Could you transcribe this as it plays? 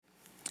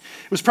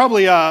was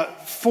probably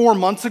 4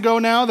 months ago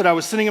now that I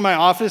was sitting in my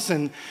office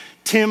and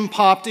Tim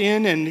popped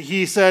in and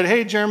he said,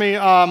 "Hey, Jeremy,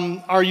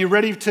 are you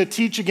ready to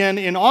teach again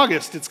in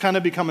August?" It's kind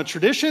of become a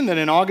tradition that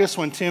in August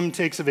when Tim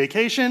takes a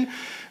vacation,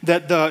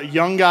 that the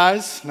young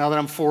guys, now that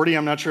I'm 40,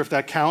 I'm not sure if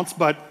that counts,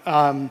 but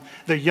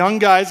the young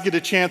guys get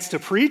a chance to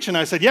preach. And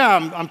I said,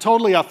 "Yeah, I'm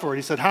totally up for it."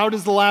 He said, "How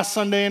does the last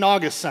Sunday in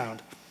August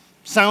sound?"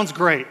 "Sounds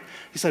great."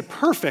 He said,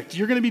 "Perfect.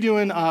 You're going to be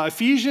doing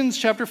Ephesians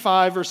chapter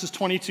 5, verses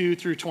 22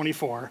 through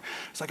 24.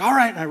 I was like, "All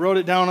right." And I wrote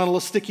it down on a little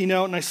sticky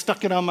note and I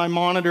stuck it on my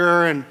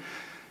monitor and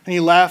he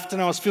left,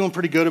 and I was feeling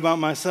pretty good about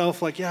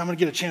myself, like, yeah, I'm going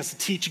to get a chance to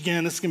teach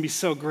again. This is going to be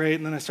so great.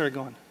 And then I started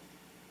going,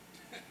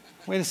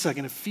 wait a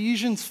second,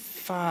 Ephesians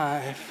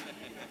 5.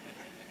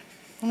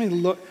 Let me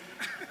look.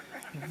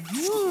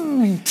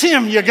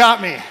 Tim, you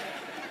got me.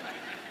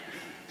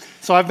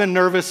 So I've been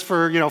nervous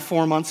for,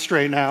 4 months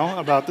straight now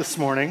about this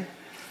morning.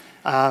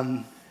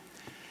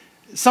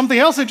 Something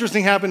else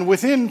interesting happened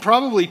within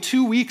probably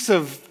 2 weeks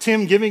of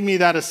Tim giving me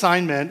that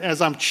assignment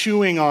as I'm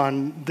chewing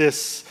on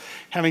this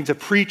having to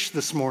preach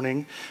this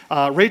morning.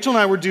 Rachel and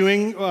I were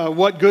doing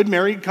what good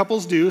married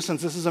couples do,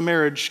 since this is a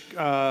marriage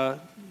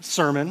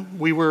sermon.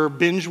 We were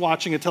binge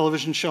watching a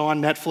television show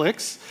on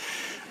Netflix.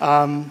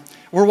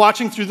 We're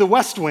watching through The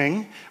West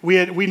Wing. We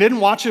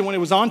didn't watch it when it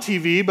was on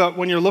TV, but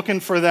when you're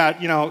looking for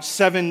that,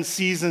 7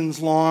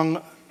 seasons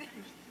long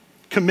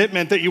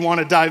commitment that you want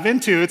to dive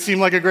into, it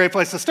seemed like a great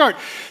place to start.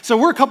 So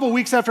we're a couple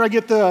weeks after I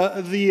get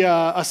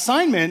the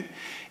assignment,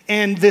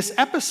 and this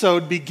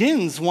episode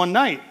begins one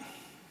night.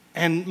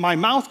 And my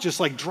mouth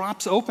just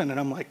drops open and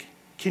I'm like,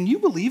 can you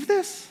believe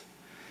this?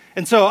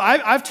 And so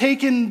I've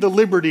taken the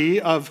liberty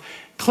of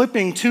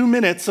clipping 2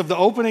 minutes of the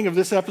opening of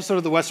this episode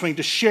of The West Wing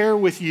to share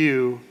with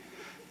you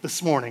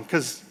this morning,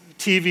 because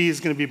TV is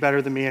going to be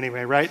better than me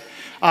anyway, right?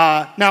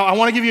 Now, I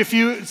want to give you a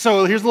few,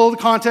 so here's a little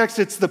context.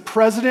 It's the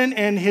president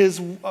and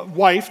his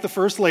wife, the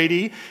first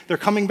lady. They're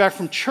coming back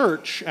from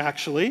church,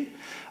 actually.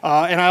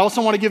 And I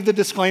also want to give the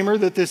disclaimer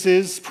that this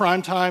is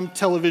primetime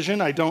television.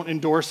 I don't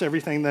endorse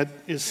everything that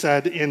is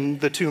said in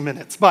the 2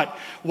 minutes. But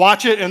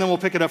watch it, and then we'll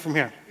pick it up from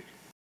here.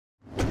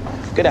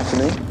 Good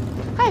afternoon.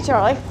 Hi,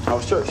 Charlie. How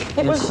was church?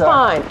 It was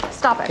fine.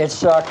 Stop it. It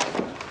sucked.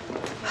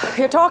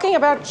 You're talking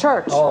about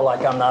church. Oh,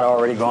 like I'm not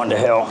already going to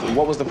hell.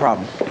 What was the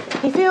problem?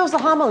 He feels the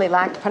homily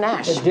lacked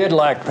panache. It did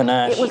lack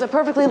panache. It was a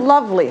perfectly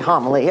lovely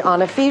homily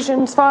on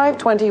Ephesians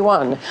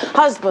 5:21.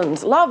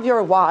 Husbands, love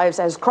your wives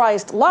as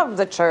Christ loved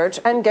the church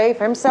and gave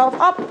himself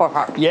up for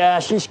her. Yeah,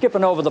 she's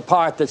skipping over the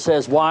part that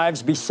says,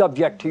 "Wives, be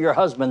subject to your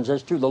husbands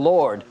as to the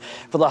Lord.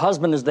 For the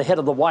husband is the head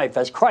of the wife,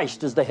 as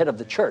Christ is the head of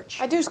the church."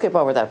 I do skip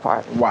over that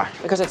part. Why?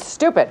 Because it's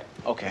stupid.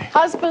 Okay.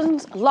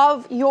 Husbands,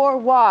 love your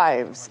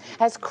wives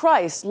as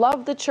Christ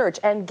loved the church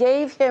and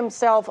gave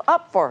himself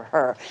up for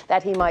her,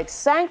 that he might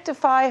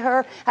sanctify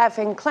her,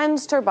 having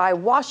cleansed her by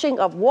washing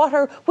of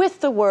water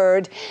with the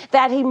word,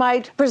 that he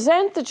might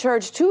present the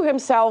church to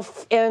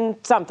himself in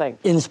something.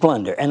 In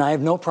splendor. And I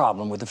have no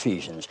problem with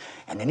Ephesians.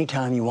 And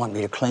anytime you want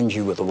me to cleanse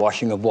you with the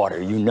washing of water,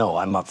 you know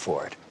I'm up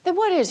for it. Then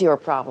what is your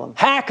problem?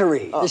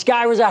 Hackery. Oh. This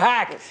guy was a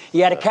hack. He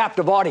had a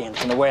captive audience.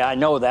 And the way I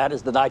know that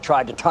is that I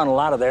tried to tunnel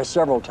out of there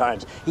several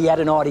times. He had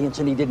an audience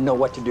and he didn't know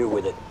what to do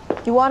with it.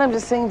 You want him to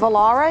sing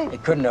Volare?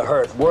 It couldn't have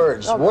hurt.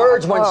 Words. Oh,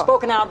 Words, God. when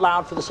spoken out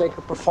loud for the sake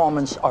of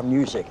performance, are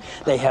music.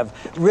 They have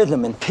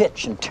rhythm and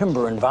pitch and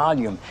timbre and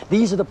volume.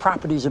 These are the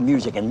properties of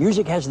music. And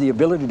music has the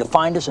ability to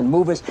find us and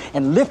move us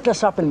and lift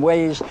us up in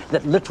ways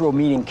that literal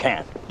meaning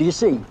can't. Do you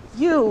see?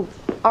 You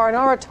are an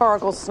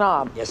oratorical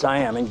snob. Yes, I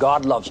am, and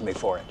God loves me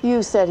for it.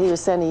 You said he was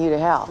sending you to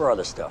hell. For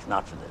other stuff,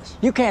 not for this.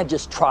 You can't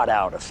just trot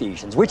out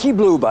Ephesians, which he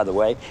blew, by the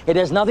way. It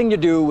has nothing to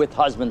do with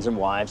husbands and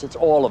wives. It's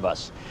all of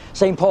us.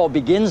 St. Paul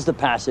begins the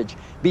passage,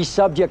 "Be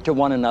subject to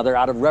one another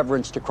out of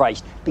reverence to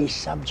Christ." Be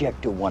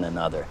subject to one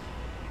another.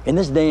 In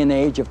this day and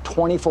age of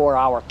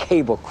 24-hour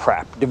cable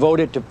crap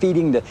devoted to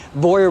feeding the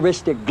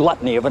voyeuristic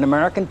gluttony of an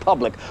American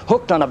public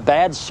hooked on a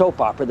bad soap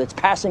opera that's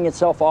passing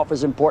itself off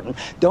as important,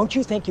 don't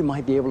you think you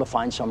might be able to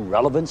find some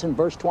relevance in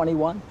verse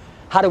 21?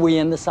 How do we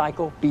end the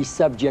cycle? Be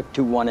subject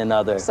to one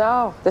another.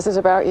 So, this is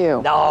about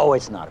you. No,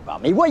 it's not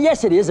about me. Well,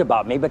 yes, it is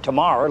about me, but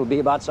tomorrow it'll be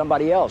about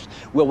somebody else.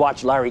 We'll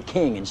watch Larry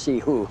King and see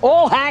who.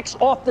 All hacks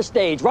off the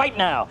stage right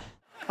now.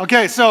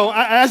 Okay, so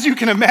as you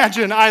can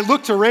imagine, I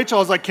looked to Rachel,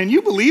 I was like, can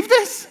you believe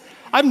this?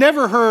 I've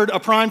never heard a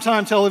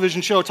primetime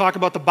television show talk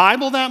about the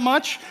Bible that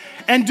much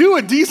and do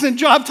a decent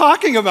job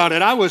talking about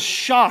it. I was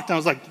shocked. I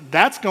was like,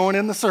 that's going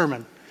in the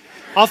sermon.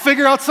 I'll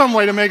figure out some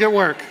way to make it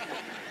work.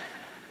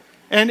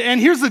 And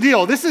here's the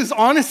deal. This is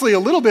honestly a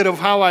little bit of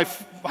how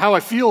I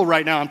feel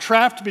right now. I'm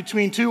trapped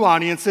between two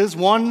audiences.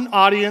 One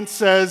audience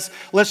says,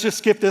 let's just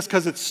skip this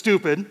because it's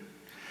stupid.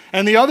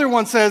 And the other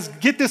one says,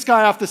 get this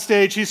guy off the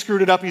stage. He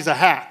screwed it up. He's a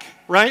hack,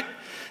 right?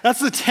 That's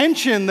the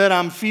tension that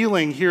I'm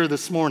feeling here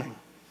this morning.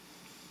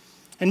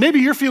 And maybe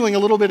you're feeling a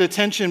little bit of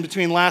tension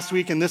between last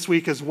week and this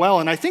week as well.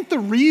 And I think the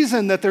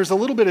reason that there's a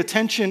little bit of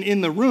tension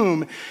in the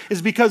room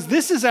is because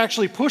this is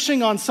actually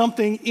pushing on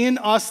something in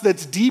us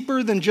that's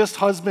deeper than just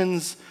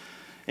husbands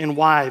and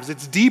wives.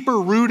 It's deeper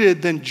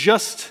rooted than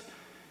just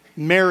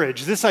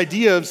marriage. This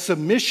idea of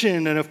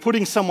submission and of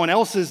putting someone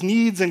else's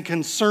needs and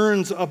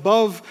concerns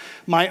above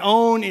my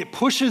own, it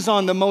pushes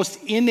on the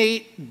most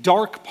innate,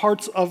 dark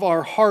parts of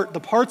our heart, the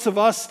parts of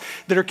us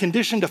that are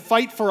conditioned to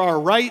fight for our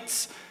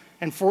rights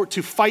and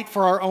to fight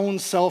for our own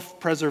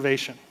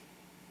self-preservation.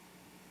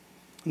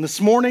 And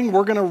this morning,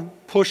 we're going to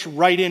push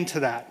right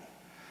into that.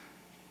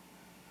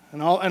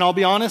 And I'll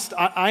be honest,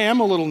 I am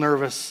a little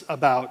nervous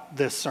about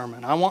this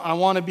sermon. I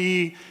want to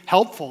be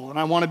helpful, and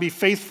I want to be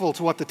faithful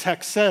to what the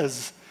text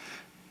says.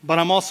 But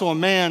I'm also a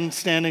man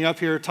standing up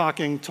here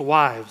talking to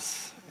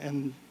wives.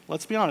 And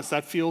let's be honest,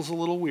 that feels a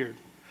little weird.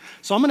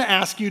 So I'm going to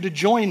ask you to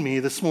join me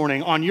this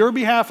morning on your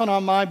behalf and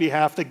on my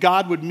behalf, that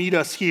God would meet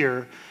us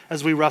here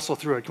as we wrestle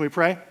through it. Can we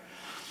pray?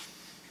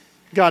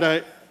 God,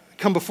 I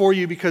come before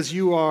you because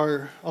you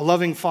are a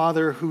loving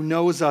Father who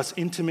knows us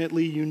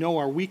intimately. You know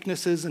our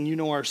weaknesses and you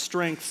know our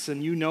strengths,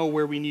 and you know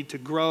where we need to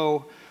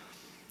grow,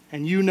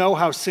 and you know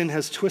how sin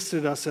has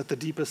twisted us at the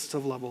deepest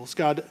of levels.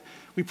 God,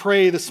 we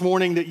pray this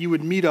morning that you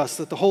would meet us,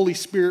 that the Holy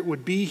Spirit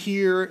would be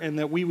here, and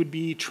that we would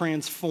be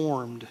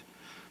transformed,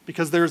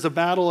 because there's a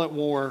battle at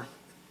war,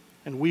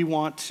 and we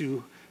want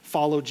to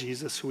follow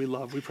Jesus, who we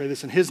love. We pray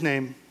this in his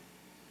name.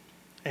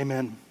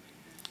 Amen.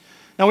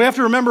 Now we have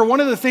to remember, one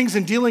of the things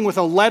in dealing with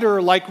a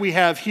letter like we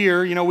have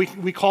here,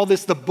 we call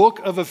this the book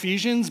of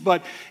Ephesians,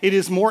 but it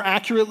is more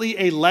accurately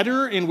a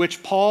letter in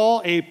which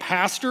Paul, a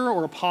pastor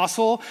or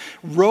apostle,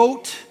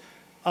 wrote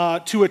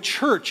to a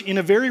church in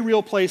a very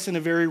real place in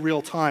a very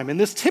real time. And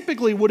this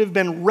typically would have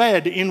been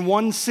read in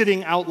one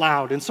sitting out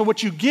loud. And so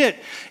what you get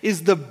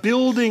is the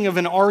building of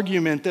an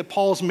argument that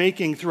Paul's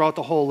making throughout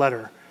the whole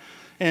letter.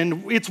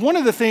 And it's one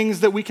of the things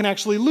that we can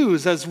actually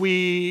lose as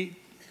we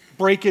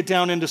break it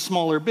down into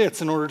smaller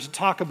bits in order to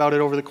talk about it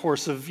over the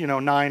course of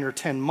 9 or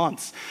 10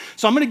 months.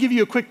 So I'm going to give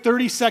you a quick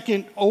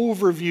 30-second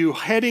overview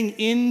heading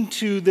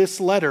into this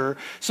letter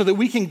so that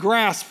we can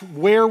grasp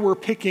where we're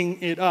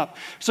picking it up.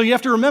 So you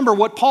have to remember,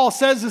 what Paul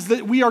says is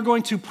that we are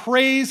going to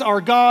praise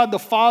our God, the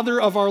Father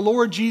of our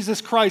Lord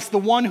Jesus Christ, the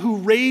one who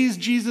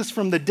raised Jesus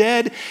from the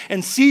dead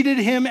and seated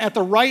him at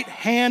the right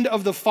hand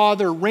of the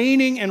Father,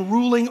 reigning and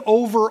ruling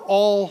over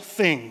all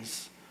things.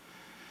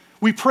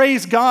 We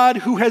praise God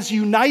who has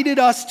united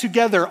us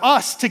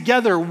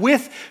together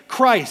with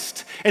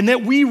Christ, and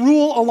that we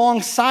rule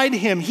alongside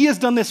him. He has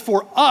done this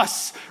for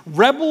us,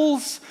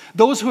 rebels,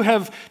 those who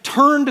have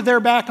turned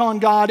their back on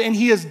God, and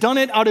he has done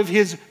it out of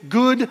his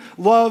good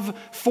love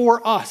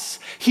for us.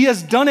 He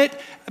has done it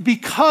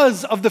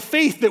because of the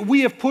faith that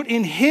we have put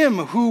in him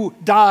who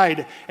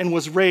died and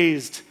was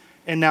raised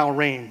and now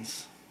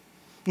reigns.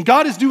 And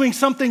God is doing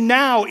something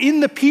now in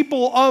the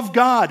people of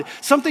God,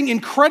 something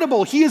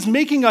incredible. He is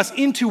making us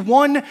into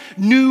one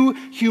new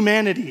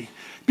humanity.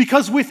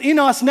 Because within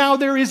us now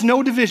there is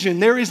no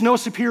division, there is no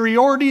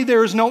superiority,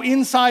 there is no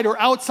inside or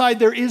outside,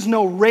 there is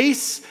no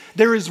race.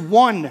 There is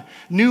one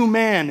new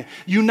man,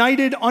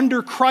 united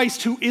under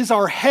Christ, who is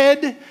our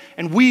head,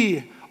 and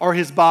we are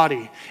his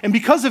body. And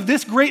because of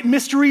this great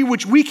mystery,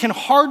 which we can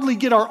hardly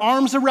get our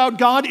arms around,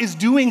 God is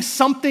doing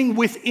something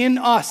within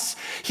us.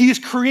 He is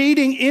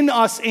creating in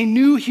us a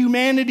new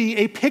humanity,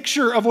 a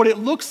picture of what it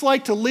looks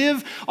like to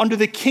live under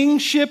the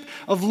kingship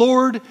of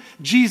Lord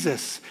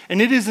Jesus.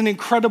 And it is an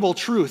incredible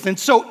truth. And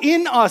so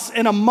in us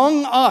and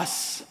among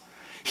us,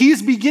 he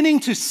is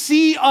beginning to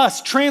see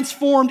us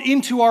transformed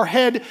into our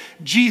head,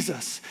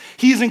 Jesus.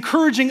 He is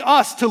encouraging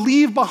us to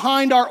leave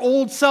behind our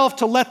old self,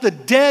 to let the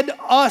dead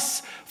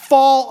us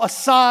fall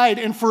aside,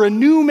 and for a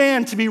new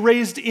man to be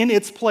raised in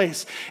its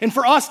place. And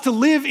for us to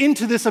live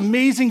into this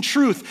amazing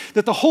truth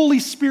that the Holy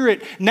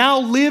Spirit now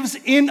lives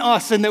in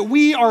us, and that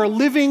we are a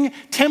living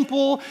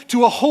temple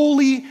to a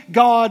holy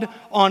God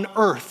on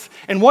earth.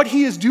 And what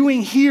he is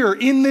doing here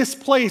in this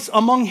place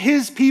among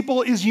his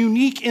people is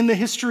unique in the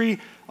history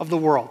of the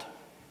world.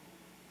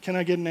 Can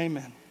I get an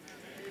amen?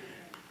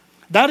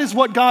 That is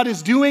what God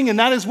is doing, and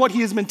that is what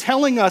he has been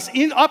telling us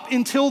up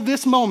until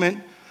this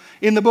moment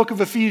in the book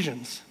of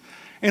Ephesians.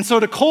 And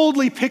so to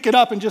coldly pick it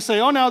up and just say,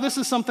 oh, no, this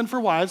is something for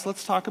wives,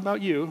 let's talk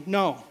about you.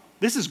 No,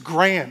 this is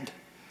grand.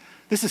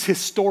 This is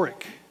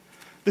historic.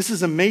 This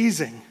is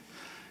amazing.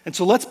 And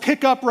so let's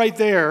pick up right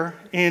there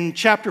in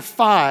chapter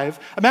 5.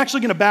 I'm actually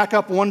going to back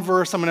up one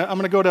verse. I'm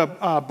going to go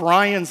to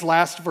Brian's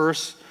last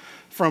verse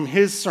from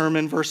his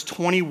sermon, verse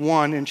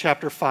 21 in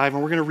chapter 5,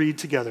 and we're going to read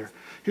together.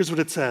 Here's what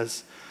it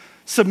says.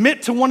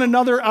 Submit to one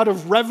another out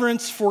of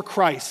reverence for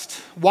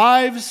Christ.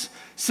 Wives,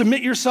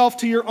 submit yourself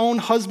to your own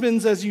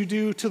husbands as you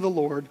do to the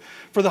Lord.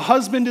 For the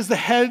husband is the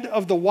head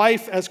of the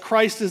wife, as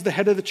Christ is the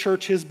head of the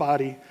church, his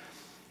body,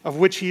 of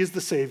which he is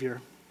the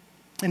Savior.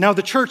 And now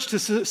the church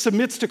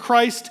submits to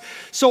Christ,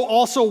 so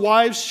also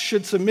wives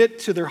should submit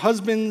to their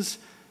husbands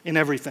in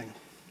everything.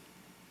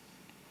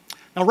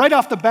 Now right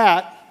off the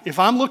bat, if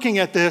I'm looking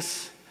at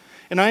this,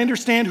 and I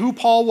understand who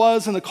Paul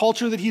was and the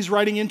culture that he's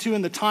writing into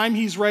and the time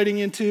he's writing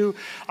into,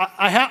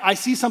 I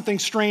see something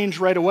strange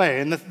right away.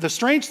 And the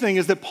strange thing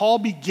is that Paul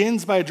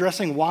begins by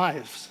addressing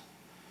wives.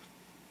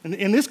 And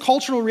in this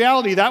cultural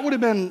reality, that would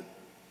have been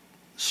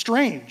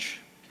strange.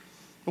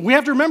 We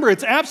have to remember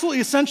it's absolutely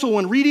essential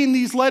when reading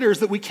these letters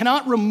that we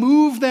cannot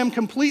remove them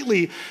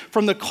completely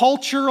from the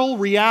cultural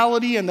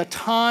reality and the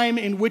time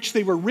in which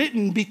they were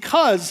written,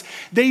 because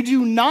they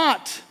do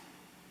not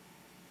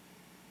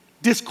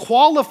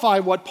disqualify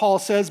what Paul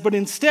says, but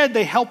instead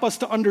they help us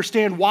to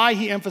understand why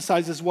he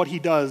emphasizes what he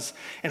does.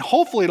 And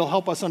hopefully it'll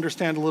help us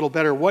understand a little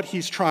better what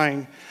he's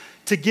trying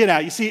to get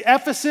at. You see,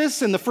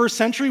 Ephesus in the first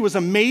century was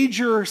a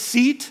major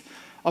seat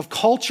of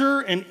culture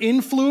and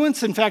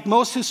influence. In fact,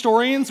 most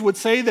historians would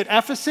say that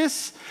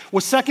Ephesus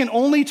was second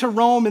only to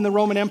Rome in the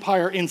Roman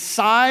Empire in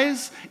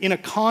size, in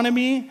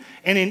economy,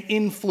 and in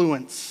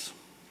influence.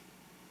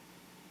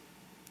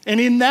 And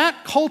in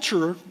that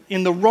culture,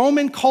 in the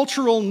Roman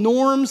cultural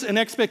norms and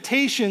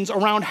expectations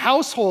around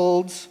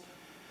households,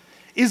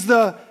 is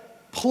the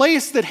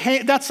place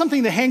that's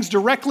something that hangs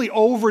directly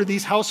over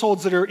these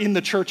households that are in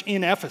the church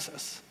in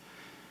Ephesus.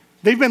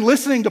 They've been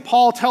listening to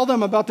Paul tell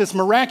them about this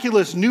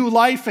miraculous new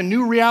life and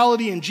new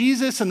reality in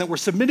Jesus, and that we're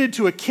submitted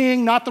to a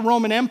king, not the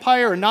Roman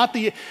Empire and not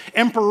the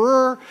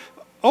emperor.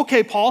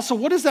 Okay, Paul, so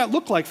what does that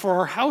look like for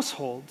our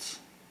households?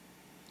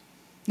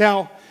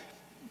 Now,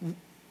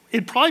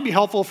 it'd probably be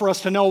helpful for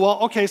us to know, well,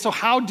 okay, so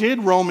how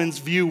did Romans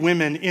view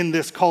women in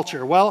this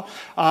culture? Well,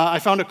 I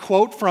found a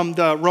quote from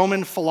the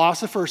Roman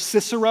philosopher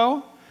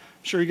Cicero. I'm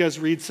sure you guys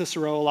read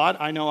Cicero a lot.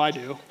 I know I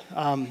do.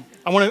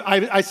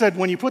 I said,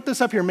 when you put this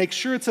up here, make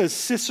sure it says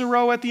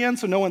Cicero at the end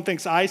so no one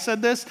thinks I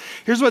said this.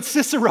 Here's what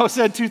Cicero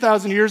said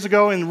 2,000 years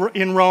ago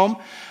in Rome.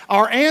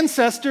 Our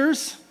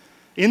ancestors,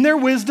 in their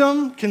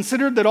wisdom,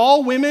 considered that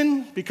all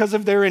women, because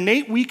of their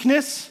innate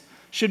weakness,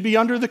 should be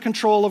under the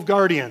control of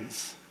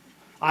guardians,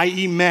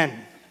 i.e.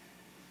 men.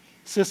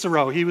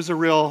 Cicero, he was a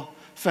real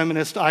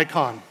feminist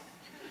icon.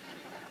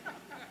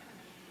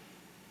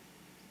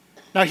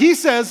 Now he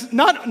says,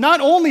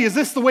 not only is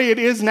this the way it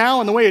is now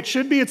and the way it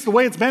should be, it's the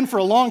way it's been for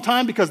a long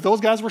time because those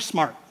guys were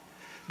smart.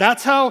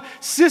 That's how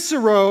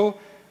Cicero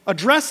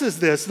addresses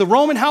this. The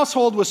Roman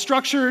household was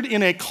structured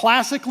in a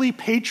classically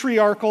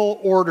patriarchal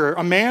order.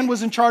 A man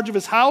was in charge of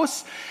his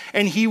house,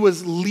 and he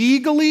was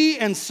legally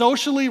and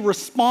socially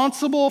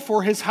responsible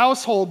for his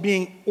household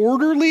being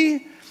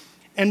orderly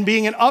and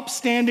being an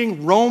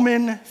upstanding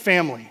Roman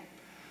family.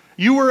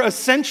 You were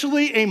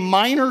essentially a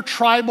minor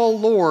tribal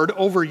lord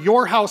over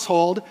your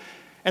household,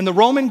 and the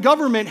Roman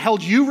government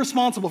held you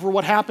responsible for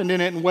what happened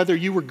in it and whether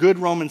you were good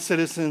Roman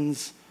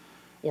citizens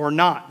or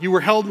not. You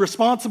were held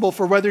responsible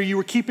for whether you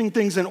were keeping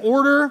things in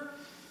order.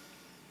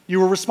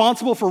 You were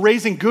responsible for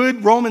raising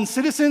good Roman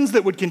citizens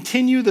that would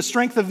continue the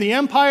strength of the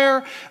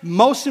empire.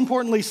 Most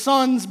importantly,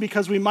 sons,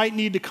 because we might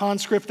need to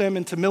conscript them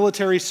into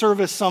military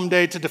service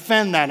someday to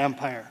defend that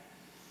empire.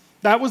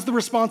 That was the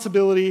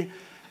responsibility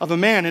of a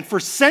man. And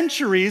for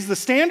centuries, the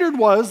standard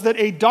was that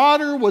a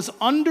daughter was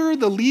under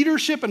the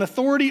leadership and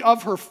authority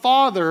of her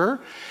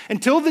father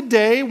until the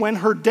day when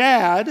her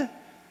dad,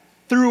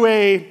 through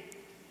a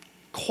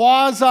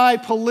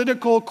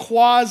quasi-political,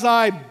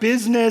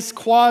 quasi-business,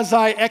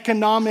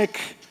 quasi-economic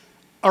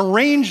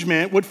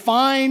arrangement, would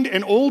find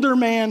an older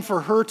man for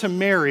her to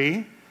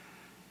marry.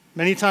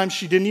 Many times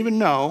she didn't even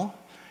know.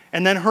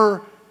 And then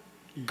her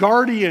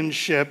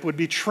guardianship would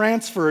be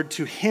transferred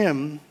to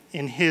him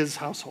in his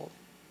household.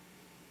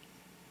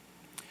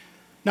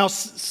 Now,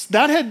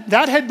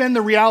 that had been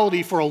the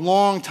reality for a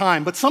long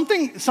time, but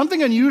something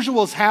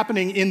unusual is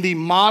happening in the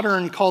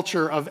modern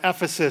culture of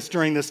Ephesus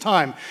during this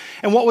time.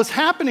 And what was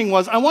happening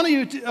was, I want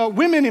you to,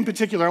 women in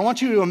particular, I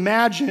want you to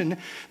imagine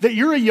that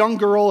you're a young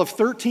girl of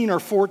 13 or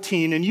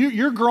 14, and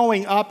you're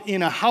growing up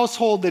in a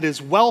household that is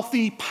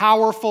wealthy,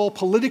 powerful,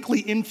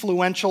 politically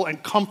influential,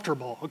 and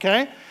comfortable,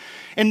 okay?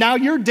 And now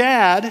your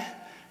dad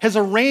has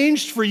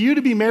arranged for you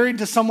to be married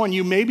to someone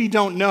you maybe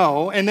don't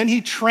know, and then he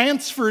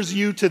transfers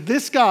you to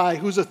this guy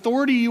whose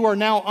authority you are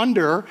now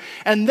under,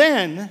 and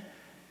then,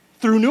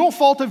 through no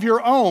fault of your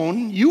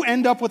own, you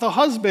end up with a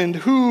husband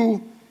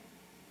who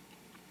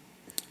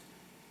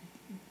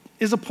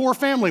is a poor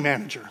family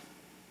manager,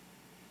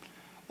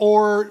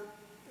 or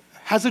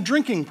has a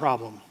drinking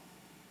problem,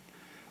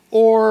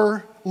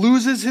 or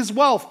loses his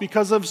wealth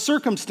because of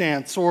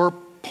circumstance, or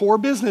poor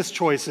business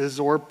choices,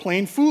 or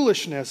plain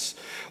foolishness,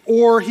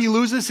 or he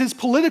loses his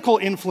political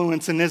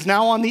influence and is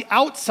now on the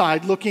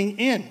outside looking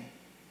in.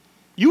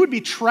 You would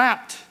be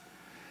trapped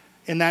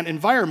in that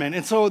environment.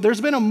 And so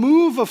there's been a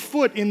move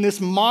afoot in this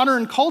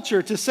modern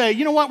culture to say,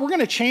 you know what, we're going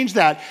to change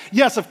that.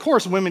 Yes, of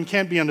course, women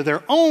can't be under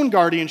their own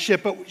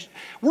guardianship, but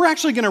we're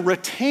actually going to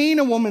retain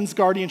a woman's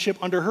guardianship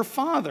under her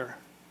father.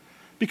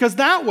 Because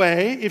that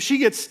way, if she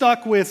gets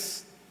stuck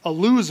with a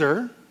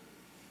loser,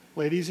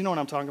 ladies, you know what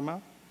I'm talking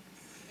about,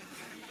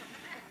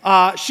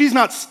 she's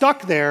not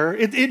stuck there.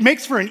 It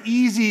makes for an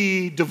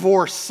easy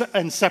divorce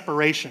and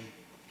separation.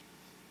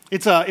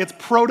 It's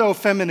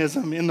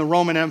proto-feminism in the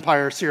Roman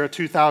Empire circa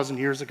 2,000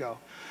 years ago.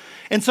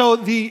 And so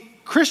the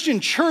Christian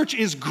church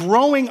is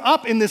growing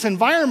up in this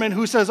environment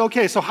who says,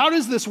 okay, so how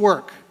does this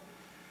work?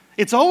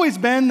 It's always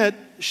been that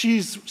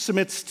she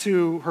submits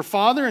to her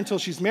father until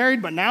she's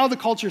married, but now the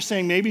culture is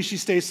saying maybe she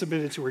stays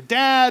submitted to her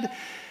dad,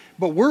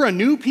 but we're a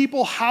new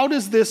people. How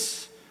does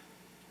this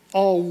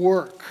all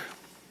work?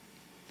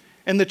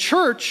 And the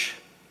church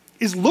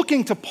is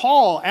looking to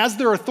Paul as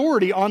their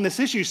authority on this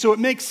issue. So it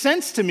makes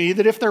sense to me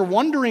that if they're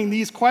wondering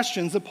these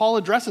questions, that Paul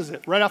addresses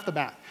it right off the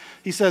bat.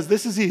 He says,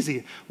 this is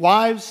easy.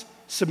 Wives,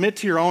 submit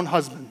to your own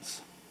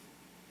husbands.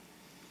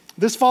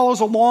 This follows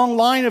a long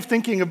line of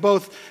thinking of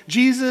both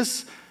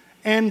Jesus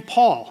and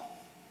Paul.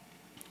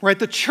 Right?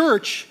 The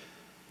church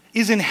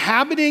is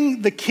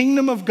inhabiting the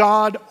kingdom of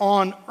God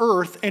on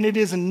earth, and it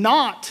is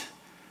not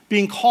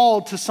being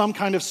called to some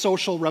kind of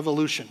social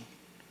revolution.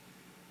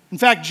 In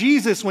fact,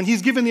 Jesus, when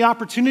he's given the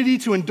opportunity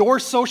to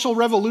endorse social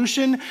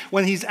revolution,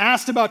 when he's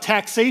asked about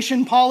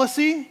taxation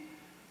policy,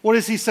 what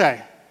does he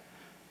say?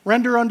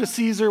 Render unto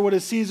Caesar what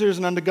is Caesar's,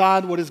 and unto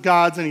God what is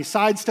God's, and he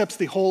sidesteps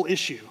the whole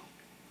issue.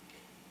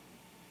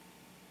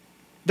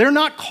 They're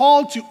not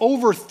called to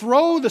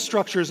overthrow the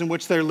structures in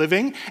which they're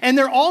living, and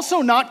they're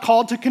also not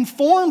called to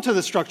conform to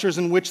the structures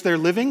in which they're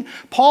living.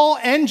 Paul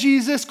and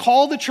Jesus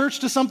call the church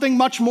to something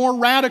much more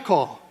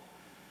radical,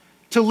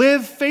 to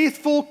live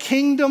faithful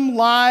kingdom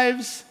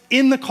lives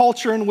in the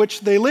culture in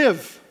which they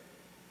live.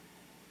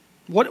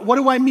 What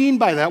do I mean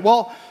by that?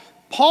 Well,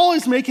 Paul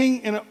is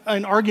making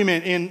an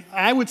argument in,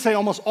 I would say,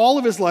 almost all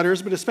of his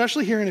letters, but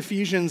especially here in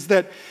Ephesians,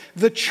 that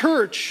the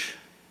church,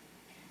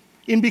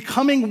 in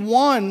becoming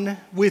one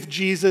with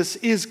Jesus,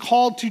 is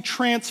called to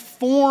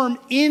transform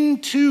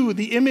into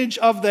the image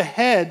of the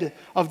head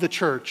of the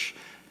church,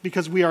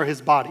 because we are his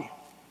body.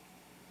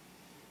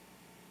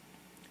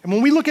 And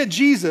when we look at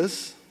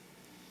Jesus,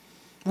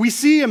 we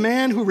see a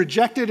man who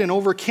rejected and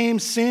overcame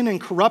sin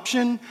and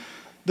corruption,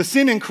 the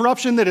sin and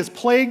corruption that has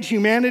plagued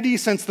humanity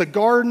since the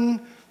garden,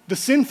 the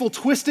sinful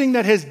twisting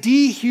that has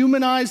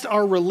dehumanized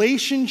our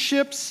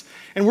relationships,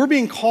 and we're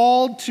being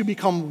called to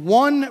become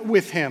one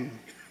with him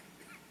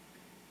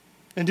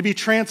and to be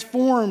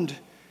transformed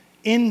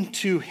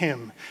into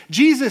him.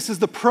 Jesus is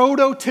the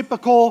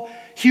prototypical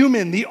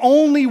human, the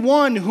only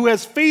one who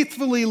has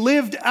faithfully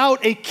lived out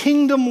a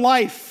kingdom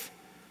life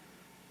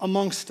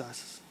amongst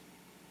us.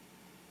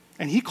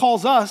 And he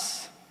calls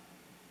us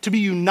to be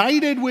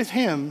united with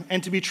him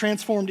and to be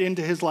transformed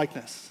into his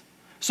likeness.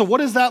 So what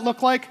does that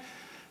look like?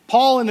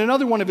 Paul, in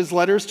another one of his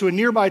letters to a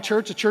nearby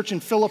church, a church in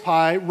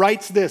Philippi,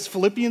 writes this.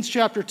 Philippians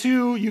chapter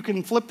 2, you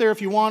can flip there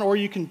if you want, or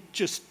you can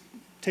just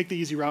take the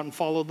easy route and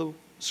follow the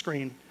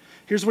screen.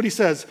 Here's what he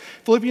says.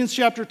 Philippians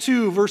chapter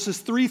 2, verses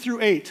 3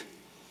 through 8.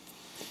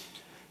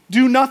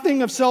 Do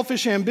nothing of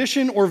selfish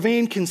ambition or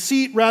vain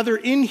conceit, rather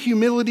in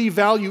humility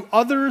value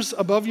others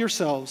above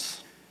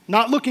yourselves,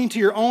 not looking to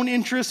your own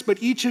interests,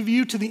 but each of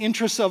you to the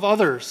interests of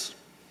others.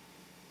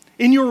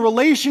 In your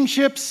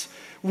relationships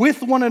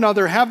with one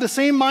another, have the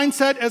same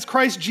mindset as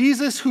Christ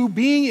Jesus, who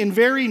being in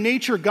very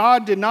nature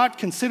God, did not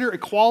consider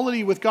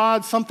equality with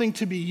God something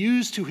to be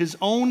used to his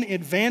own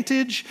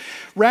advantage.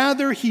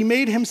 Rather, he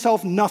made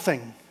himself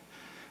nothing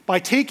by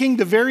taking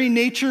the very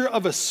nature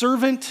of a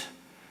servant,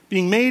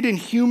 being made in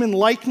human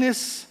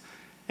likeness,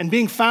 and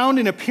being found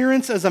in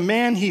appearance as a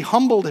man, he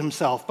humbled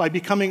himself by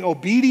becoming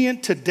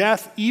obedient to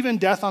death, even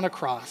death on a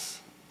cross.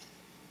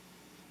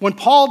 When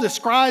Paul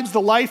describes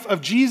the life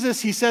of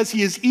Jesus, he says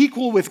he is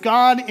equal with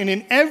God, and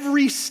in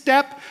every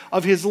step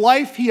of his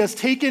life, he has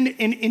taken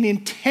an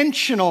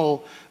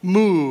intentional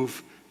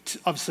move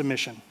of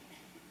submission.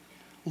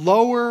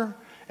 Lower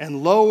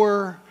and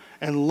lower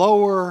and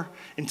lower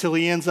until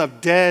he ends up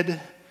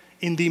dead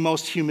in the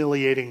most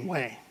humiliating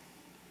way.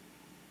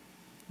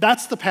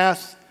 That's the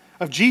path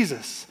of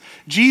Jesus.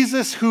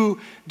 Jesus, who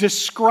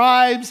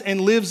describes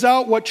and lives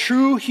out what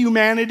true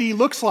humanity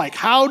looks like.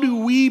 How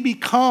do we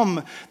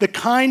become the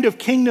kind of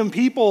kingdom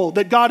people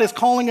that God is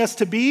calling us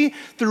to be?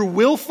 Through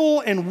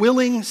willful and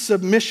willing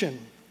submission.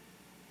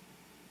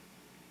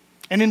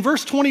 And in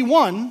verse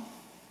 21,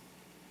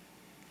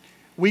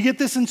 we get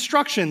this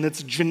instruction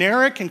that's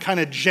generic and kind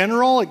of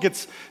general. It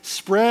gets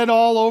spread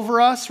all over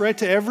us, right,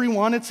 to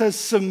everyone. It says,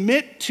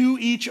 submit to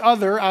each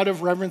other out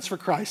of reverence for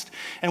Christ.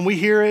 And we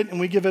hear it and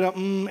we give it up,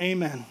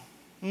 amen.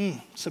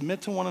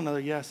 Submit to one another,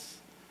 yes.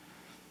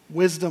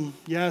 Wisdom,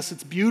 yes,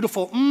 it's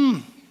beautiful.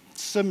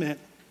 Submit.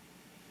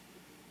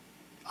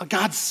 Oh,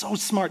 God's so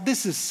smart.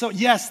 This is so,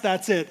 yes,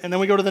 that's it. And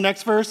then we go to the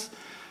next verse.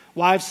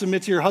 Wives,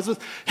 submit to your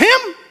husbands. Him?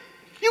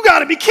 You got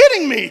to be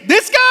kidding me.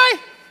 This guy?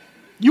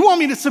 You want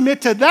me to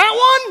submit to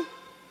that one?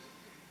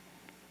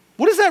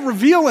 What does that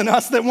reveal in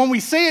us, that when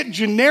we say it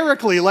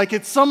generically, like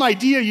it's some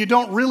idea you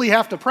don't really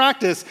have to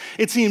practice,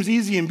 it seems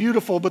easy and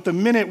beautiful, but the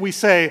minute we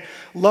say,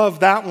 love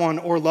that one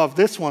or love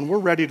this one, we're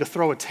ready to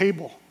throw a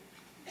table.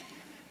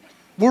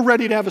 We're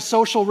ready to have a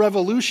social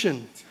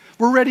revolution.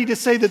 We're ready to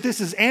say that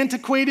this is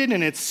antiquated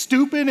and it's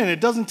stupid and it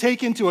doesn't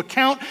take into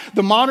account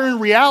the modern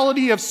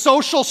reality of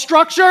social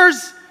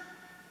structures.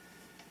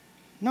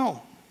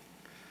 No.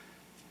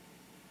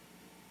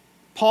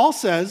 Paul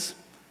says,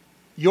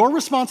 your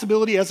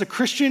responsibility as a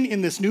Christian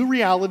in this new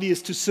reality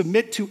is to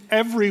submit to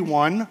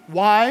everyone.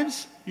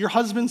 Wives, your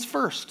husbands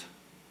first.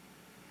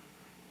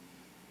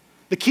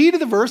 The key to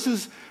the verse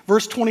is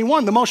verse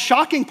 21. The most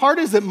shocking part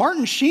is that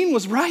Martin Sheen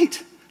was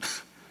right.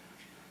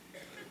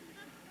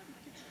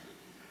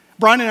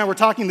 Brian and I were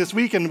talking this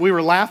week and we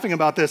were laughing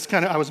about this.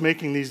 I was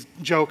making these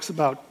jokes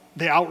about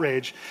the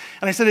outrage.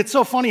 And I said, it's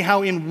so funny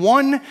how in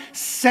one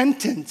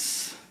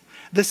sentence,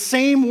 the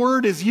same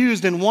word is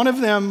used, and one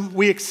of them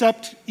we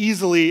accept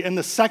easily, and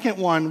the second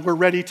one we're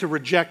ready to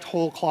reject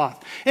whole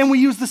cloth. And we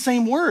use the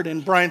same word.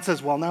 And Brian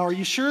says, well, now are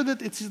you sure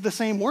that it's the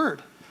same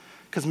word?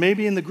 Because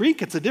maybe in the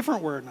Greek it's a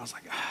different word. And I was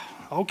like,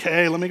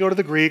 okay, let me go to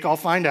the Greek. I'll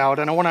find out.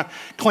 And I want to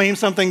claim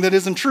something that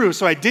isn't true.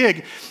 So I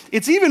dig.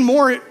 It's even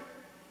more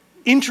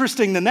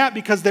interesting than that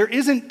because there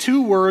isn't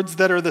two words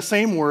that are the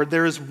same word.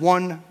 There is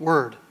one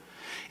word.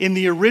 In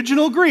the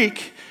original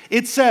Greek,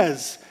 it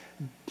says,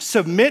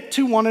 submit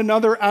to one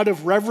another out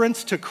of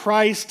reverence to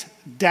Christ,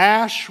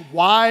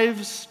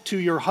 wives to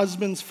your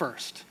husbands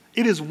first.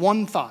 It is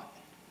one thought.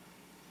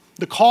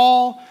 The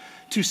call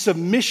to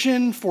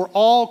submission for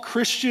all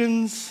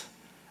Christians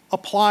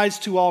applies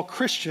to all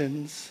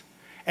Christians,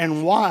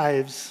 and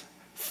wives,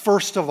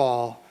 first of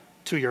all,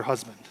 to your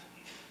husband.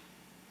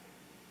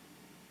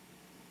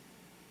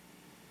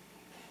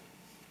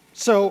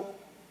 So,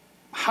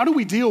 how do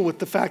we deal with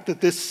the fact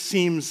that this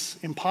seems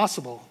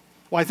impossible?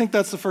 Well, I think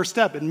that's the first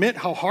step. Admit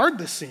how hard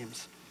this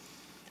seems.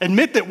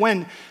 Admit that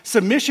when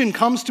submission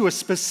comes to a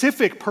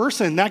specific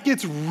person, that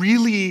gets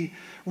really,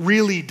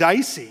 really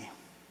dicey.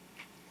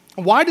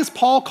 Why does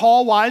Paul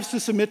call wives to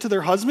submit to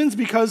their husbands?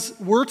 Because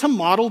we're to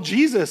model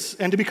Jesus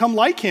and to become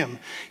like him.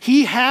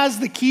 He has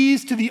the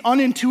keys to the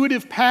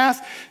unintuitive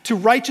path to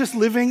righteous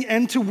living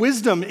and to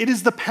wisdom. It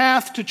is the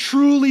path to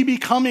truly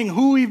becoming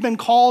who we've been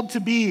called to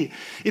be.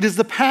 It is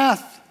the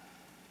path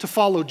to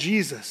follow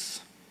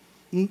Jesus.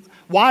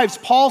 Wives,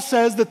 Paul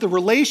says that the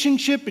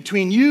relationship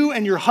between you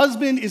and your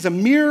husband is a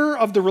mirror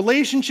of the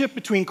relationship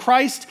between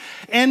Christ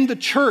and the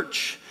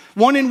church,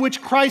 one in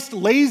which Christ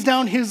lays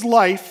down his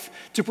life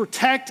to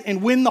protect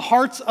and win the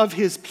hearts of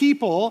his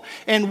people,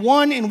 and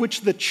one in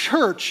which the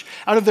church,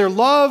 out of their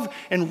love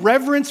and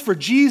reverence for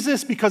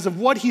Jesus because of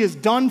what he has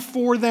done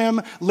for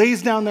them,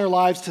 lays down their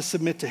lives to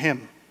submit to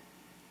him.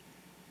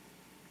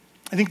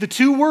 I think the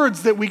two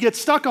words that we get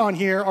stuck on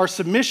here are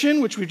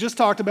submission, which we've just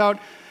talked about,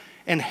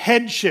 and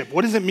headship.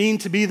 What does it mean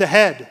to be the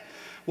head?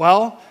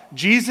 Well,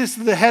 Jesus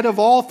is the head of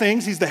all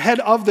things. He's the head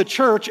of the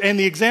church, and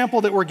the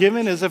example that we're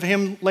given is of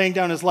him laying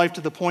down his life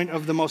to the point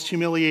of the most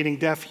humiliating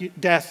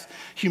death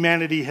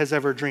humanity has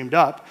ever dreamed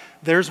up.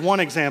 There's one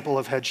example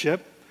of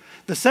headship.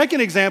 The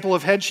second example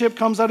of headship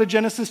comes out of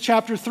Genesis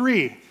chapter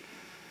 3.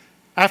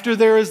 After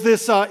there is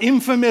this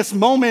infamous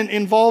moment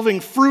involving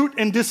fruit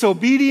and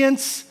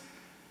disobedience,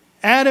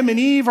 Adam and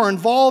Eve are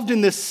involved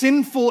in this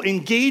sinful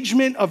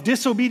engagement of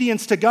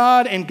disobedience to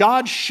God, and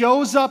God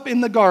shows up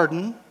in the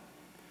garden.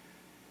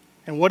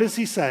 And what does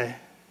he say?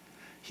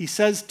 He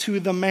says to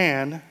the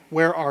man,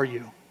 where are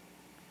you?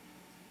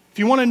 If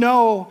you want to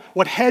know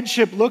what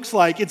headship looks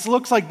like, it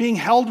looks like being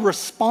held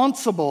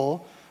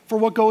responsible for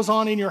what goes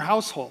on in your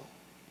household.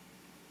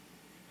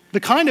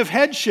 The kind of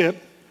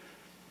headship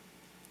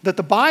that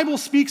the Bible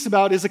speaks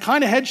about is the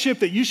kind of headship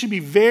that you should be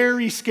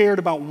very scared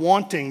about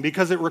wanting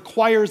because it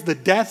requires the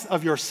death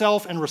of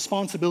yourself and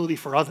responsibility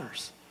for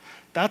others.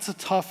 That's a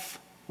tough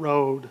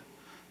road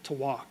to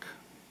walk.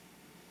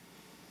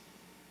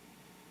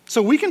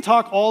 So we can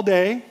talk all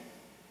day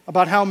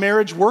about how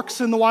marriage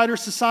works in the wider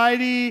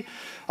society,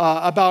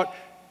 about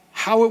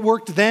how it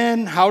worked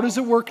then, how does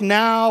it work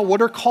now, what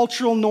are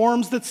cultural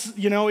norms that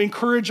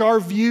encourage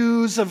our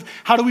views of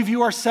how do we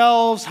view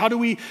ourselves, how do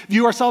we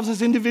view ourselves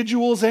as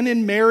individuals and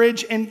in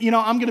marriage. And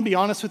I'm going to be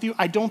honest with you,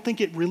 I don't think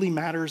it really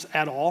matters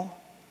at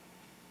all.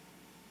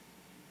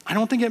 I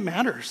don't think it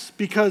matters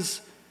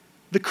because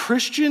the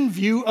Christian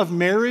view of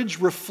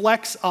marriage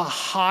reflects a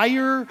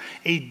higher,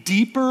 a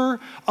deeper,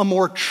 a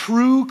more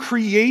true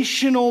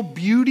creational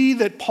beauty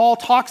that Paul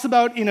talks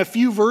about in a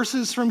few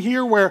verses from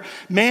here, where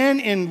man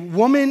and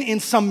woman in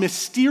some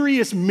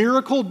mysterious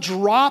miracle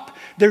drop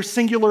their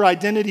singular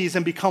identities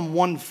and become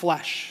one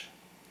flesh,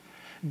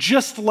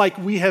 just like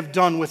we have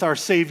done with our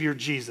Savior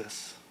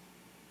Jesus.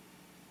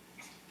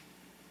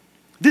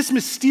 This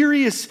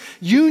mysterious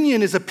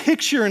union is a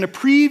picture and a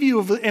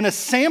preview and a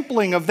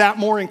sampling of that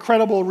more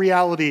incredible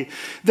reality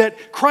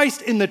that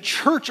Christ and the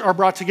church are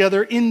brought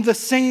together in the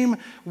same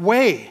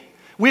way.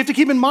 We have to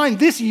keep in mind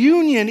this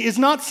union is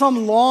not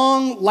some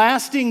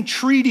long-lasting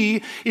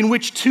treaty in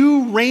which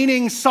two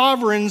reigning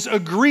sovereigns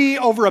agree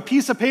over a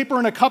piece of paper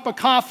and a cup of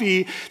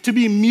coffee to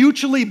be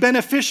mutually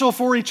beneficial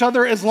for each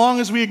other as long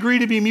as we agree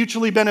to be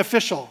mutually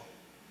beneficial.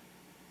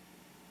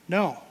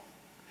 No.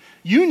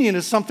 Union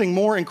is something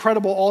more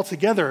incredible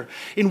altogether,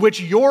 in which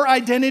your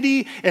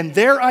identity and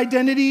their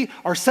identity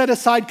are set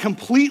aside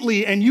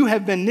completely and you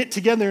have been knit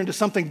together into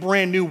something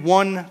brand new,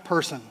 one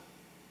person.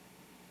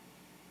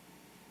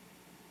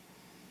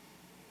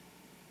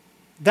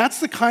 That's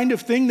the kind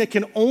of thing that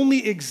can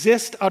only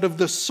exist out of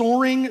the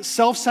soaring,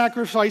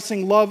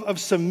 self-sacrificing love of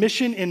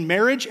submission in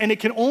marriage, and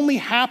it can only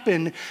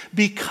happen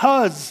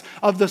because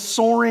of the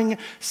soaring,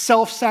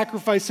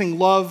 self-sacrificing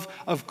love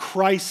of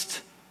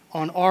Christ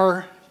on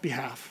our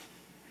behalf.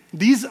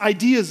 These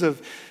ideas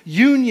of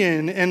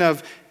union and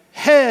of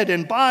head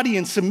and body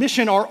and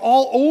submission are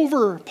all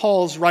over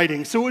Paul's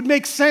writing. So it would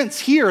make sense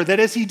here that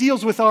as he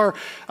deals with our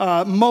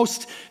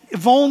most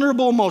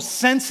vulnerable, most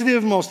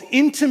sensitive, most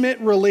intimate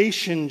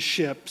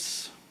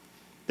relationships,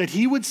 that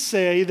he would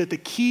say that the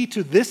key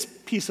to this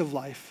piece of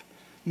life,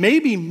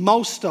 maybe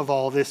most of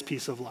all this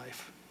piece of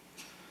life,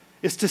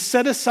 is to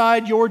set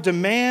aside your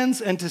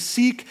demands and to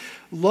seek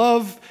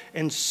love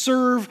and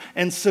serve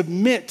and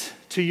submit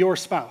to your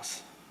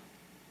spouse.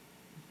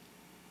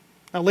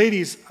 Now,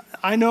 ladies,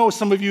 I know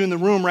some of you in the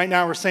room right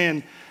now are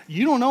saying,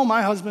 you don't know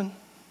my husband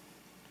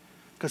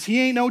because he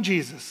ain't no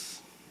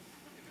Jesus.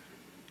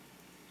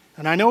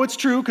 And I know it's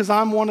true because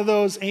I'm one of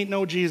those ain't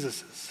no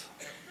Jesuses.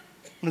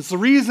 And it's the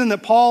reason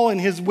that Paul in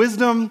his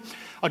wisdom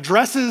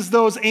addresses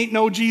those ain't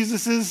no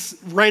Jesuses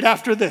right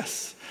after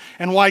this.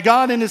 And why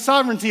God in his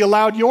sovereignty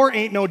allowed your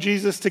ain't no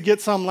Jesus to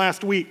get some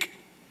last week.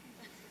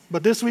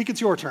 But this week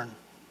it's your turn.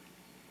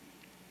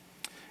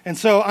 And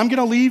so I'm going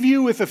to leave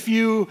you with a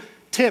few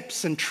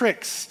tips and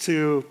tricks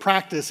to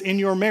practice in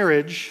your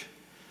marriage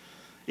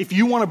if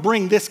you want to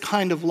bring this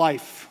kind of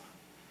life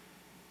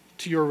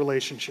to your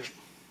relationship.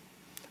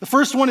 The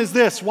first one is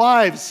this: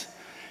 wives,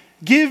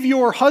 give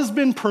your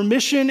husband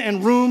permission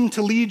and room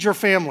to lead your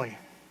family.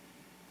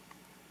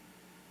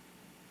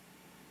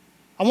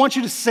 I want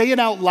you to say it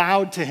out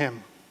loud to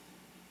him.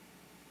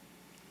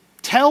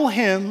 Tell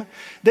him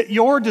that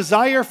your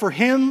desire for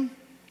him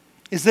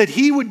is that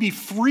he would be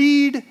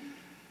freed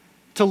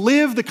to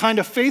live the kind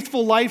of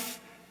faithful life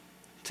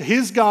to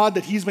his God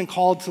that he's been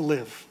called to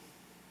live.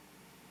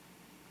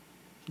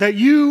 That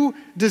you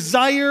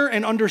desire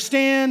and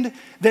understand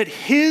that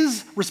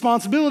his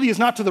responsibility is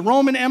not to the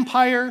Roman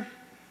Empire,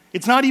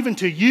 it's not even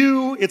to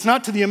you, it's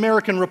not to the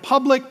American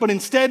Republic, but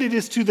instead it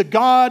is to the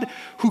God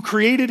who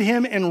created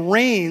him and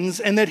reigns,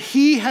 and that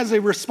he has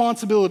a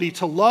responsibility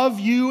to love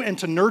you and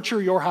to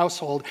nurture your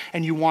household,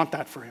 and you want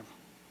that for him.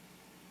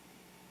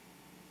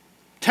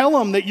 Tell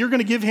him that you're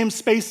going to give him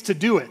space to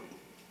do it.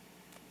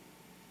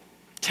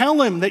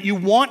 Tell him that you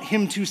want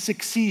him to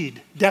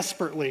succeed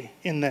desperately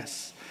in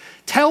this.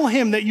 Tell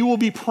him that you will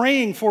be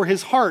praying for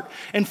his heart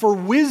and for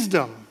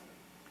wisdom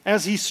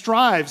as he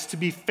strives to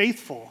be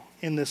faithful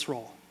in this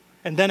role.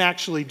 And then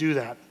actually do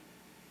that.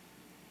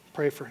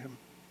 Pray for him.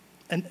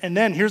 And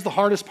then here's the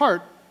hardest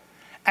part.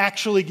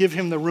 Actually give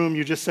him the room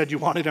you just said you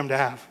wanted him to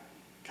have.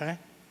 Okay?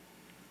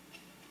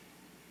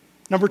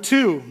 Number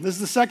 2, this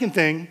is the second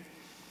thing.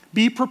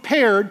 Be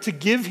prepared to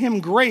give him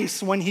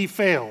grace when he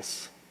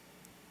fails.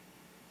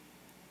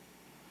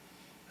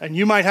 And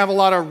you might have a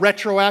lot of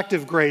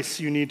retroactive grace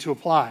you need to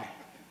apply.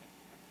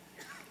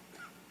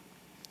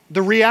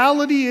 The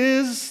reality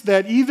is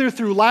that either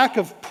through lack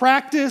of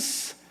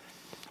practice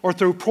or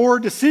through poor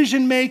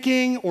decision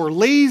making or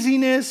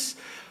laziness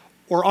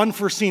or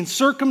unforeseen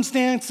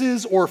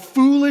circumstances or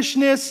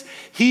foolishness,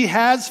 he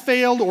has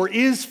failed or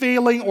is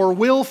failing or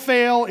will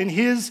fail in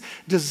his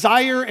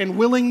desire and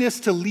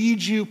willingness to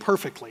lead you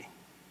perfectly.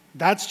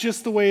 That's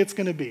just the way it's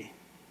going to be.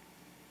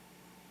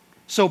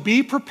 So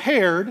be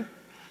prepared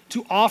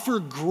to offer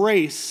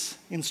grace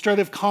instead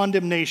of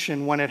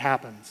condemnation when it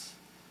happens.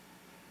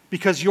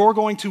 Because you're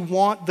going to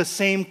want the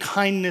same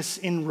kindness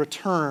in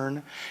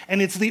return,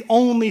 and it's the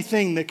only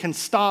thing that can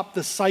stop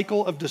the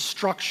cycle of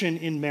destruction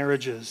in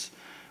marriages.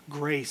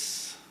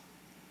 Grace.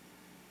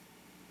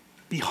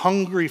 Be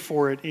hungry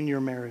for it in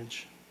your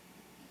marriage.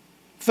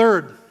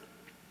 Third,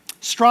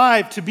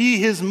 strive to be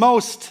his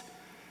most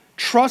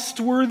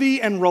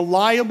trustworthy and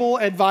reliable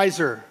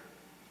advisor.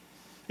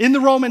 In the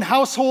Roman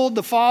household,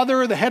 the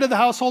father, the head of the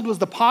household, was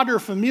the pater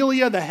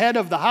familia, the head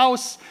of the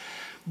house.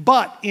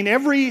 But in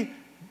every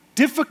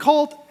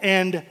difficult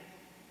and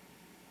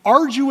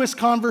arduous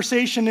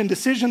conversation and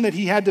decision that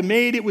he had to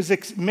make, it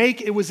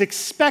was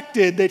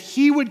expected that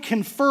he would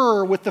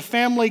confer with the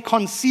family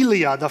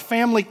concilia, the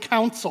family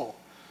council.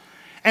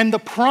 And the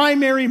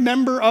primary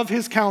member of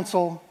his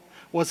council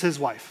was his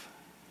wife.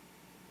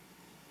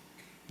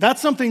 That's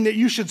something that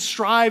you should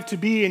strive to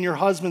be in your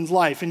husband's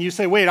life. And you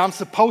say, wait, I'm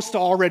supposed to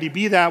already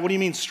be that. What do you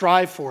mean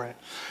strive for it?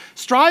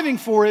 Striving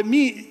for it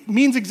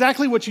means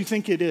exactly what you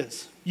think it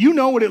is. You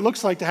know what it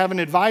looks like to have an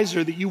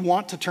advisor that you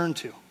want to turn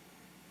to.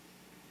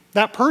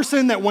 That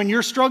person that when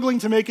you're struggling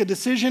to make a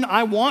decision,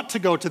 I want to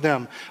go to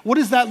them. What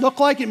does that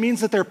look like? It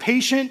means that they're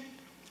patient.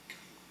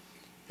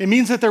 It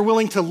means that they're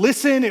willing to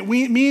listen. It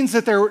means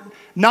that they're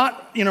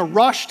not in a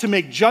rush to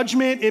make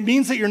judgment. It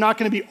means that you're not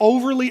going to be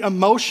overly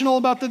emotional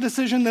about the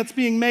decision that's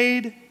being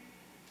made.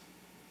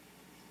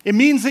 It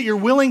means that you're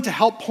willing to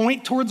help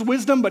point towards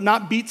wisdom, but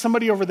not beat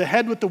somebody over the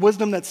head with the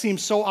wisdom that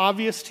seems so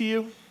obvious to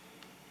you.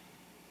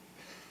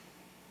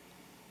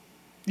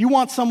 You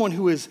want someone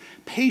who is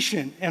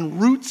patient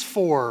and roots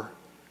for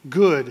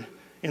good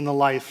in the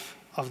life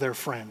of their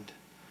friend.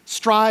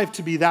 Strive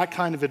to be that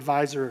kind of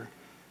advisor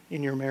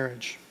in your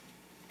marriage.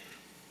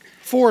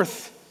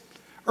 Fourth,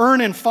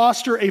 earn and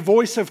foster a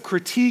voice of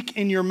critique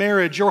in your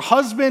marriage. Your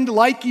husband,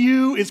 like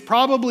you, is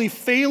probably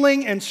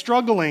failing and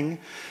struggling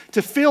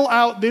to fill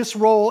out this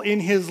role in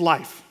his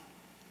life.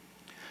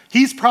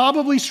 He's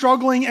probably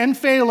struggling and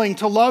failing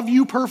to love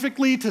you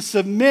perfectly, to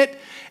submit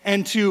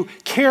and to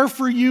care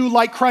for you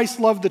like Christ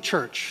loved the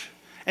church.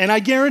 And I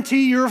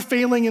guarantee you're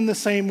failing in the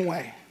same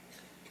way.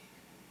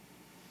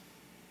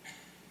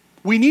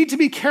 We need to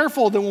be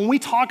careful that when we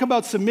talk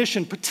about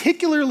submission,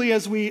 particularly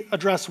as we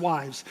address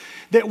wives,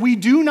 that we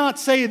do not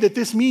say that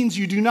this means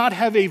you do not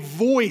have a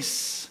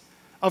voice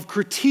of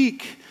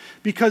critique,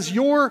 because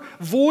your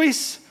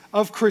voice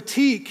of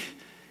critique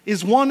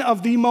is one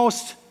of the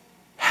most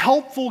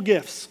helpful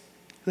gifts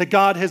that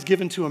God has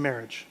given to a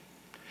marriage.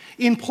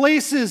 In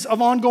places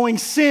of ongoing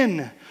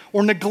sin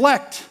or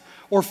neglect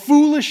or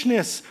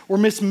foolishness or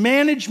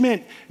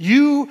mismanagement,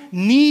 you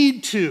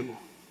need to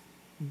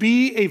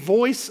be a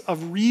voice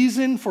of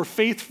reason for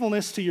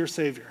faithfulness to your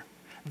Savior.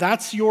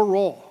 That's your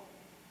role.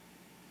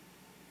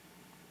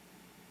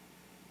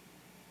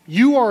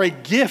 You are a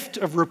gift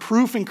of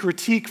reproof and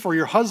critique for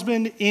your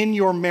husband in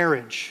your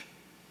marriage,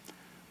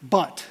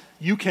 but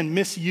you can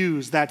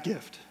misuse that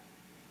gift.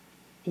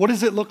 What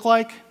does it look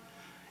like?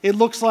 It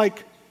looks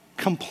like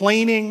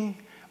complaining,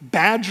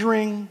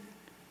 badgering,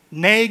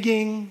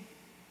 nagging,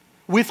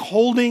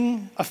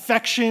 withholding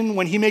affection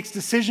when he makes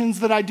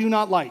decisions that I do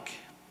not like.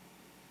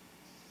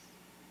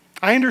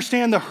 I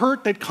understand the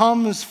hurt that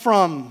comes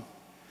from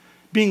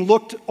being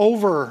looked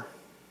over,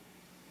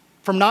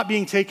 from not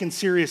being taken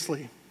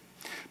seriously.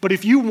 But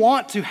if you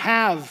want to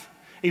have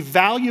a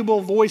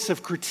valuable voice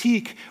of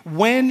critique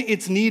when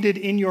it's needed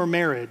in your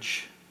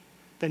marriage,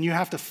 then you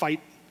have to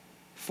fight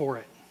for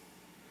it.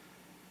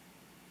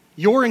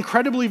 Your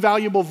incredibly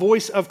valuable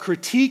voice of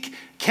critique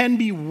can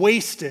be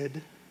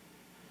wasted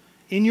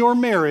in your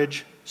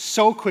marriage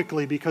so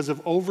quickly because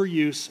of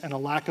overuse and a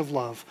lack of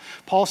love.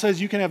 Paul says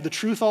you can have the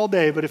truth all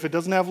day, but if it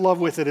doesn't have love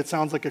with it, it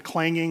sounds like a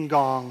clanging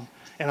gong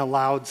and a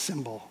loud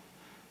cymbal.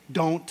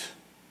 Don't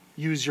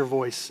use your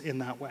voice in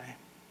that way.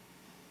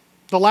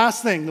 The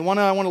last thing, the one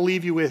I want to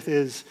leave you with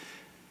is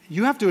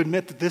you have to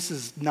admit that this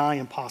is nigh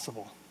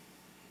impossible.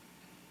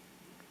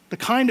 The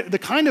kind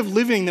of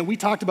living that we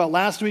talked about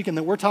last week and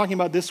that we're talking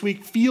about this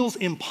week feels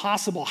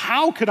impossible.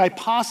 How could I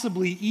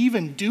possibly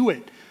even do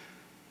it?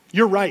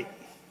 You're right.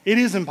 It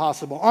is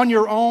impossible. On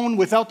your own,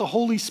 without the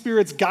Holy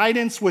Spirit's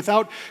guidance,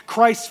 without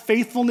Christ's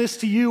faithfulness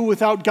to you,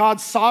 without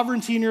God's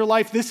sovereignty in your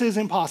life, this is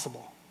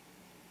impossible.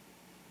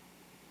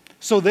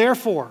 So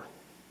therefore,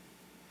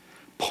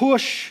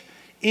 push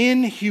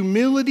in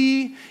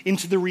humility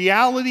into the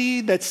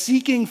reality that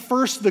seeking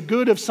first the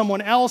good of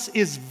someone else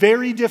is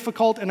very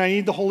difficult, and I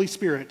need the Holy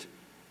Spirit.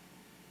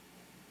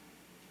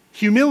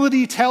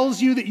 Humility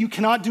tells you that you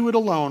cannot do it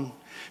alone.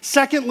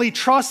 Secondly,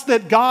 trust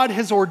that God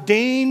has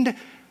ordained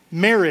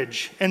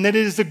marriage and that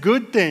it is a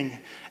good thing,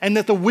 and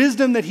that the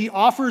wisdom that he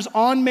offers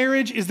on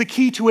marriage is the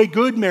key to a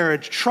good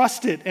marriage.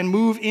 Trust it and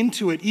move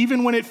into it,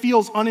 even when it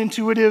feels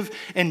unintuitive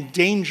and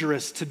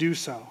dangerous to do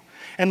so.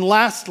 And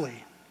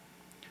lastly,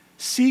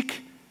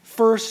 seek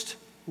first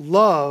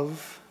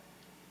love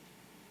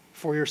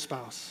for your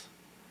spouse.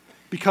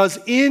 Because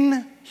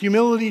in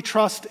humility,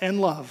 trust,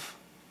 and love,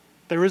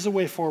 there is a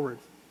way forward.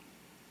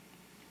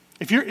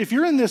 If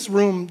you're in this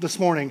room this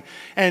morning,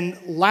 and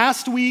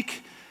last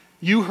week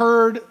you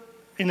heard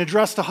an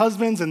address to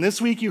husbands, and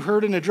this week you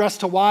heard an address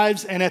to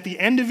wives, and at the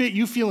end of it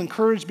you feel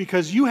encouraged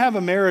because you have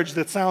a marriage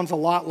that sounds a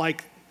lot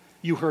like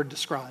you heard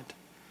described,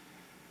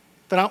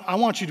 then I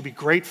want you to be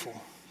grateful,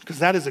 because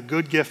that is a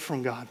good gift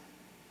from God.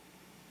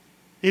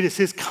 It is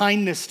his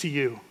kindness to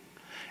you.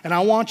 And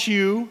I want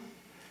you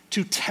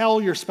to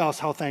tell your spouse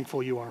how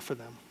thankful you are for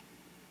them.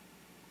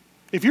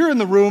 If you're in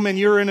the room and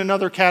you're in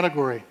another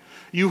category,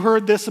 you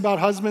heard this about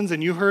husbands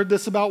and you heard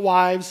this about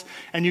wives,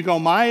 and you go,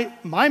 my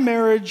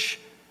marriage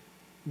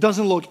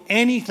doesn't look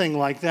anything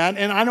like that,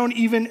 and I don't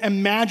even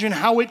imagine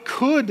how it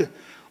could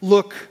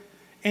look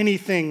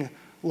anything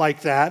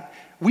like that.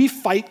 We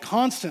fight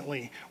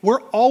constantly.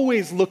 We're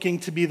always looking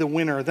to be the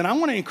winner. Then I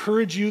want to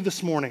encourage you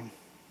this morning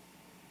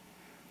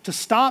to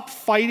stop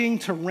fighting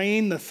to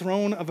reign the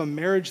throne of a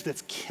marriage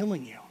that's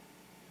killing you.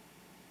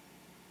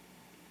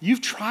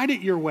 You've tried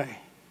it your way.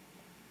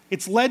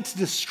 It's led to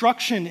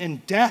destruction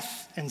and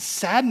death and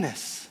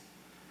sadness.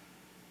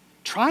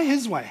 Try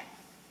his way.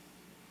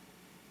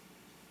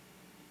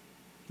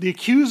 The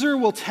accuser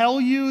will tell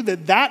you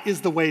that that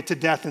is the way to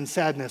death and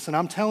sadness, and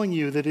I'm telling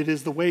you that it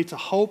is the way to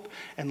hope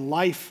and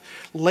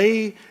life.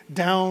 Lay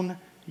down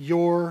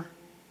yourself.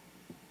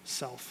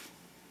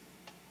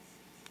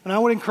 And I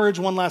would encourage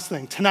one last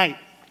thing. Tonight,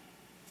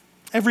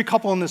 every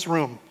couple in this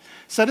room,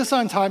 set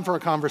aside time for a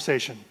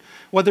conversation.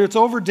 Whether it's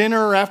over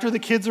dinner or after the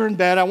kids are in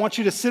bed, I want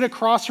you to sit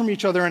across from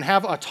each other and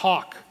have a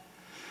talk.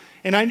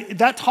 And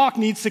that talk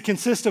needs to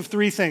consist of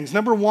three things.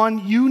 Number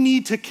one, you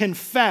need to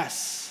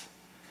confess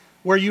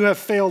where you have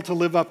failed to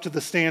live up to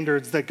the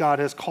standards that God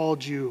has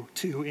called you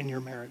to in your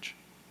marriage.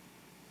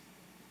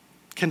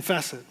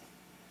 Confess it.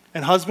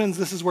 And husbands,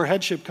 this is where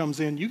headship comes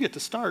in. You get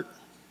to start.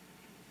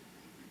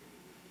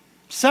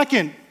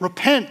 Second,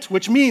 repent,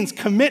 which means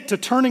commit to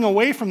turning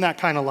away from that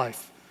kind of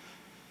life.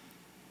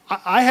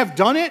 I have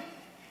done it,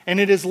 and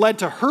it has led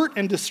to hurt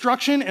and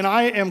destruction, and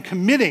I am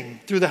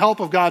committing through the help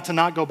of God to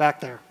not go back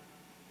there.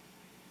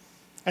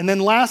 And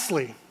then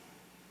lastly,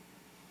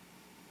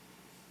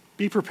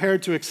 be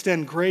prepared to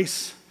extend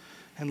grace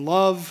and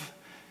love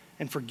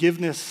and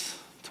forgiveness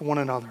to one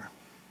another.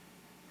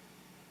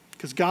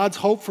 Because God's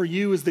hope for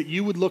you is that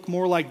you would look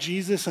more like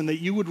Jesus and that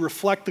you would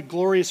reflect the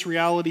glorious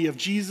reality of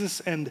Jesus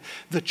and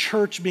the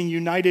church being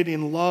united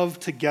in love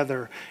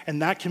together.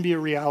 And that can be a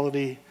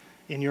reality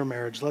in your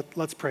marriage.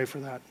 Let's pray for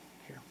that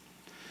here.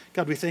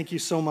 God, we thank you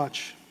so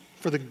much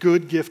for the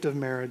good gift of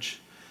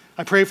marriage.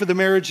 I pray for the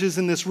marriages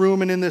in this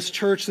room and in this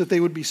church that they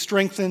would be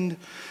strengthened,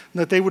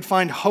 and that they would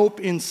find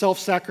hope in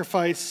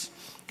self-sacrifice.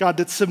 God,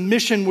 that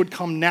submission would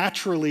come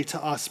naturally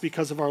to us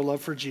because of our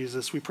love for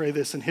Jesus. We pray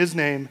this in his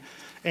name.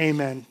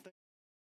 Amen.